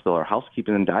hospital are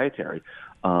housekeeping and dietary.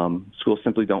 Schools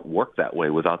simply don't work that way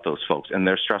without those folks, and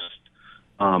they're stressed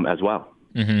as well.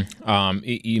 Mm-hmm.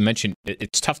 You mentioned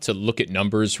it's tough to look at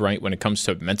numbers, right, when it comes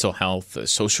to mental health,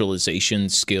 socialization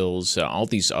skills, all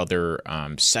these other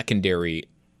secondary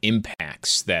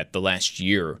impacts that the last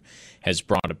year has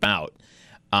brought about.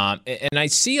 And I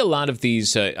see a lot of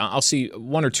these, I'll see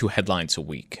one or two headlines a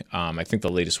week. I think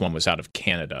the latest one was out of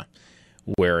Canada,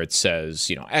 where it says,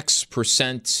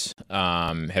 X%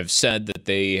 have said that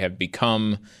they have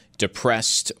become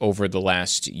depressed over the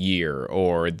last year,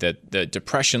 or that the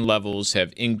depression levels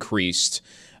have increased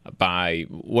by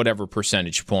whatever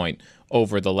percentage point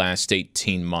over the last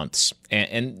 18 months.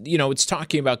 And it's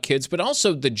talking about kids, but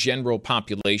also the general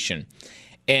population.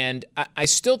 And I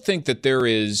still think that there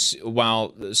is,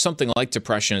 while something like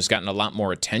depression has gotten a lot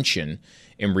more attention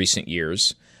in recent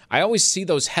years, I always see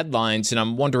those headlines and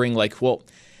I'm wondering,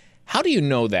 how do you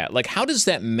know that? How does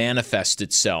that manifest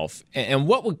itself? And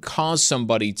what would cause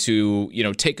somebody to,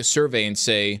 take a survey and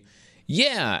say,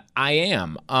 yeah, I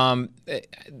am?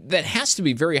 That has to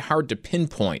be very hard to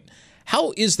pinpoint.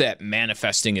 How is that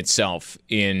manifesting itself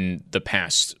in the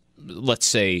past, let's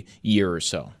say, year or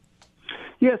so?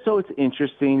 Yeah, so it's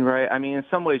interesting, right? I mean, in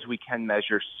some ways we can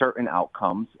measure certain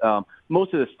outcomes.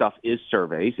 Most of the stuff is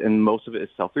surveys, and most of it is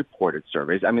self-reported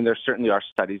surveys. I mean, there certainly are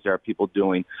studies there are people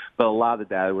doing, but a lot of the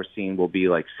data we're seeing will be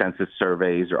like census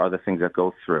surveys or other things that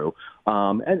go through.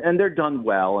 And they're done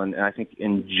well, and I think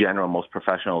in general most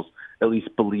professionals at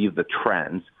least believe the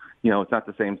trends. It's not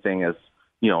the same thing as,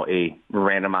 a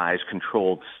randomized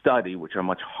controlled study, which are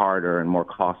much harder and more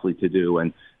costly to do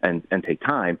and take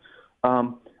time.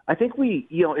 I think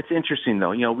it's interesting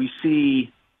though, we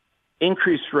see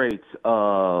increased rates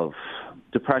of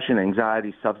depression,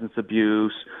 anxiety, substance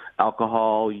abuse,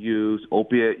 alcohol use,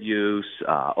 opiate use,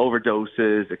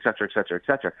 overdoses, et cetera, et cetera, et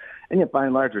cetera. And yet by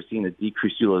and large, we're seeing a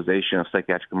decreased utilization of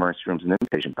psychiatric emergency rooms and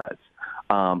inpatient beds.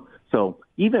 So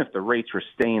even if the rates were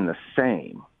staying the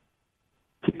same,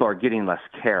 people are getting less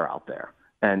care out there.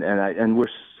 And we're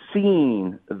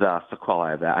seeing the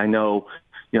sequelae of that. I know,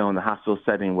 in the hospital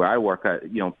setting where I work at,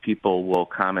 people will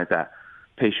comment that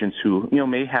patients who,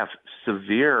 may have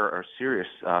severe or serious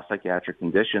psychiatric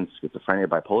conditions, schizophrenia,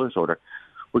 bipolar disorder,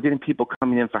 we're getting people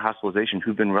coming in for hospitalization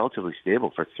who've been relatively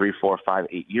stable for 3, 4, 5,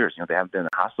 8 years. They haven't been in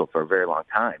the hospital for a very long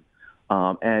time.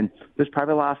 And there's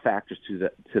probably a lot of factors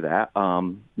to that.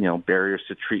 Barriers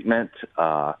to treatment,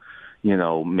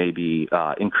 maybe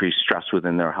increased stress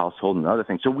within their household and other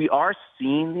things. So we are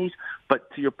seeing these, but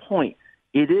to your point,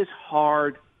 it is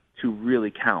hard to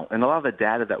really count. And a lot of the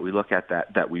data that we look at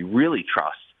that we really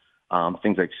trust,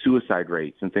 things like suicide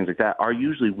rates and things like that, are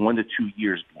usually 1 to 2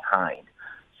 years behind.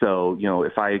 So,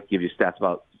 if I give you stats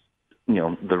about,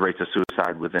 the rates of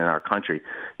suicide within our country,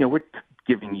 we're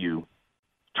giving you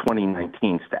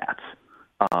 2019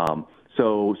 stats.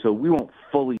 So we won't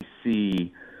fully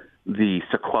see the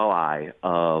sequelae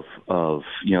of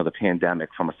the pandemic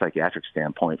from a psychiatric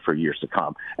standpoint for years to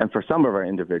come. And for some of our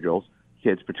individuals,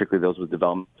 kids, particularly those with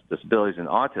developmental disabilities and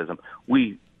autism,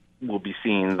 we will be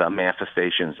seeing the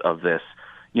manifestations of this,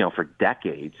 for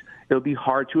decades. It'll be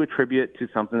hard to attribute to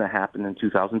something that happened in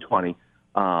 2020,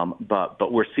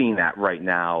 but we're seeing that right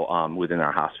now within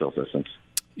our hospital systems.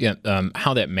 Yeah,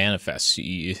 how that manifests,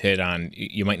 you hit on,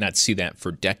 you might not see that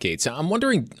for decades. I'm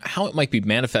wondering how it might be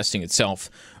manifesting itself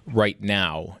right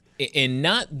now, in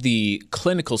not the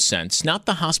clinical sense, not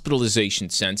the hospitalization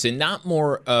sense, and not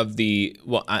more of the,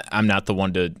 I'm not the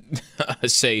one to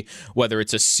say whether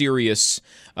it's a serious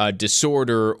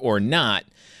disorder or not,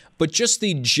 but just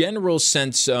the general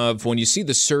sense of when you see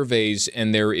the surveys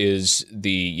and there is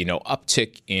the,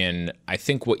 uptick in, I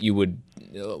think what you would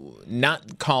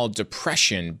not call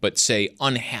depression, but say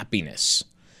unhappiness,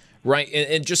 right?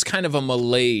 And just kind of a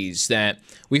malaise that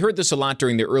we heard this a lot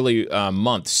during the early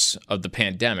months of the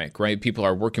pandemic, right? People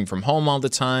are working from home all the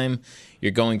time.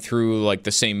 You're going through like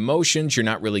the same motions. You're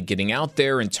not really getting out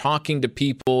there and talking to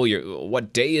people.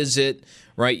 What day is it,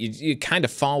 right? You kind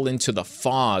of fall into the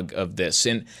fog of this.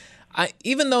 And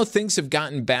even though things have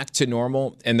gotten back to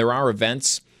normal and there are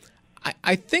events,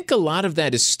 I think a lot of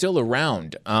that is still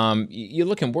around. You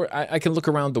look and I can look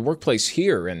around the workplace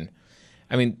here, and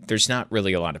I mean, there's not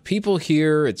really a lot of people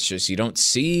here. It's just you don't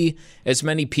see as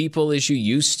many people as you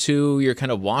used to. You're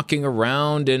kind of walking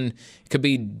around, and it could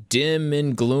be dim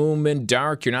and gloom and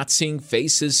dark. You're not seeing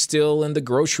faces still in the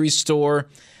grocery store.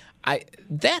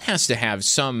 That has to have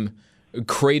some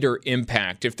greater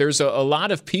impact if there's a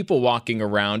lot of people walking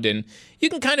around, and you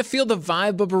can kind of feel the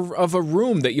vibe of a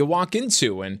room that you walk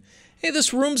into, and hey,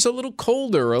 this room's a little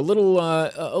colder, a little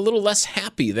less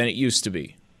happy than it used to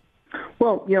be.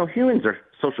 Well, humans are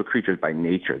social creatures by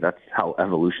nature. That's how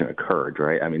evolution occurred,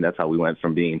 right? I mean, that's how we went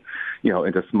from being,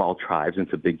 into small tribes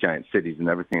into big giant cities and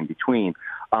everything in between.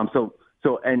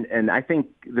 And I think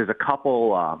there's a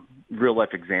couple real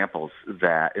life examples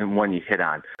that, and one you hit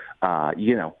on, I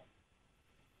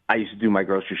used to do my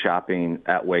grocery shopping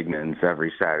at Wegmans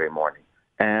every Saturday morning.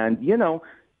 And,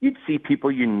 you'd see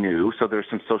people you knew, so there's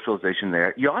some socialization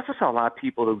there. You also saw a lot of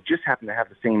people who just happen to have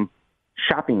the same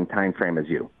shopping time frame as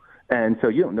you. And so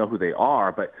you don't know who they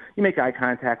are, but you make eye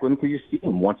contact with them because you see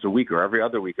them once a week or every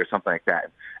other week or something like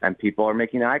that. And people are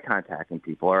making eye contact, and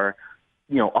people are,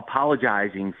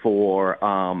 apologizing for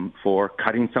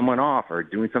cutting someone off or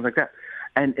doing something like that.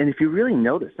 And if you really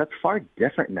notice, that's far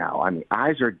different now. I mean,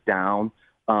 eyes are down.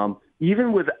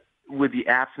 Even with the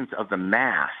absence of the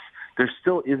mask, there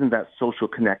still isn't that social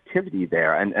connectivity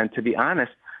there. And to be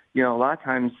honest, a lot of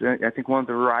times I think one of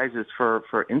the rises for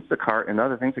Instacart and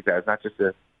other things like that is not just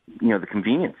the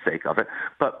convenience sake of it,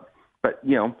 but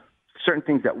certain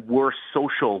things that were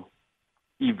social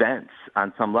events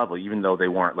on some level, even though they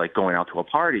weren't like going out to a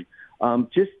party,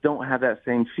 just don't have that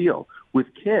same feel. With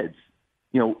kids,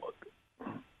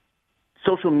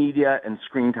 social media and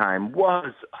screen time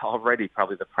was already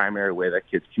probably the primary way that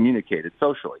kids communicated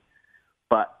socially.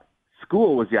 But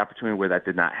school was the opportunity where that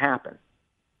did not happen.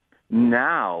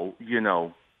 Now,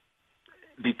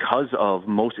 because of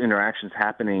most interactions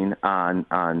happening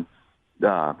on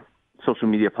social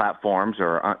media platforms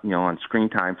or, on screen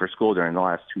time for school during the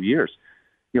last 2 years,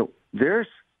 there's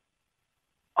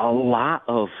a lot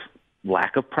of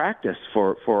lack of practice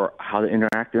for how to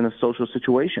interact in a social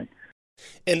situation.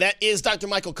 And that is Dr.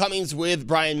 Michael Cummings with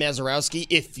Brian Mazurowski.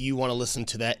 If you want to listen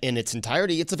to that in its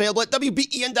entirety, it's available at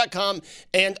WBEN.com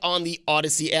and on the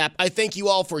Odyssey app. I thank you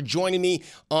all for joining me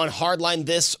on Hardline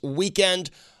this weekend.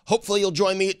 Hopefully you'll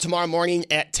join me tomorrow morning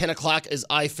at 10 o'clock as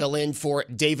I fill in for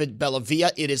David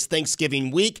Bellavia. It is Thanksgiving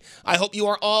week. I hope you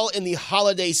are all in the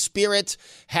holiday spirit.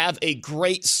 Have a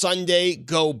great Sunday.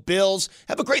 Go Bills.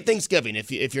 Have a great Thanksgiving.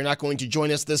 If you're not going to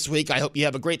join us this week, I hope you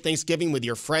have a great Thanksgiving with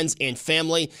your friends and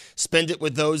family. Spend it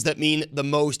with those that mean the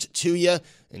most to you,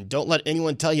 and don't let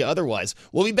anyone tell you otherwise.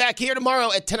 We'll be back here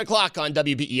tomorrow at 10 o'clock on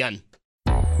WBEN.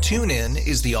 TuneIn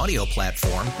is the audio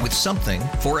platform with something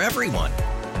for everyone.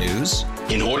 News.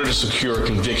 In order to secure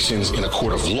convictions in a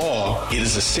court of law, it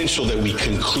is essential that we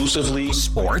conclusively.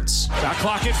 Sports. Shot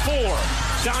clock at 4.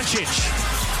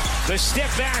 Doncic. The step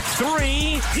back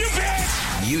 3. You bet.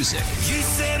 Music. You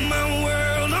set my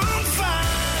world on fire.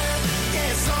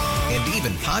 Yes, and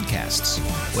even podcasts.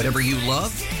 Whatever you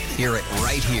love, hear it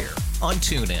right here on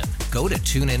TuneIn. Go to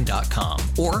TuneIn.com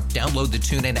or download the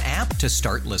TuneIn app to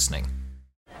start listening.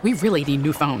 We really need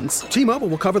new phones. T-Mobile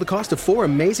will cover the cost of 4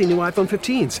 amazing new iPhone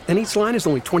 15s, and each line is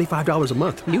only $25 a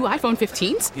month. New iPhone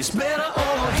 15s? It's better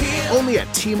over here. Only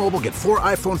at T-Mobile, get 4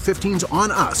 iPhone 15s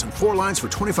on us and 4 lines for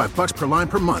 $25 per line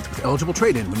per month with eligible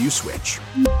trade-in when you switch.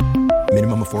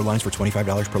 Minimum of 4 lines for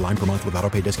 $25 per line per month with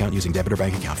autopay discount using debit or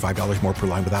bank account. $5 more per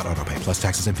line without autopay, plus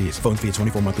taxes and fees. Phone fee at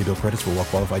 24 monthly bill credits for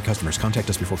well-qualified customers. Contact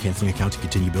us before canceling account to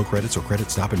continue bill credits or credit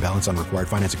stop and balance on required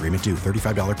finance agreement due.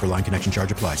 $35 per line connection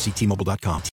charge applies. See T-Mobile.com.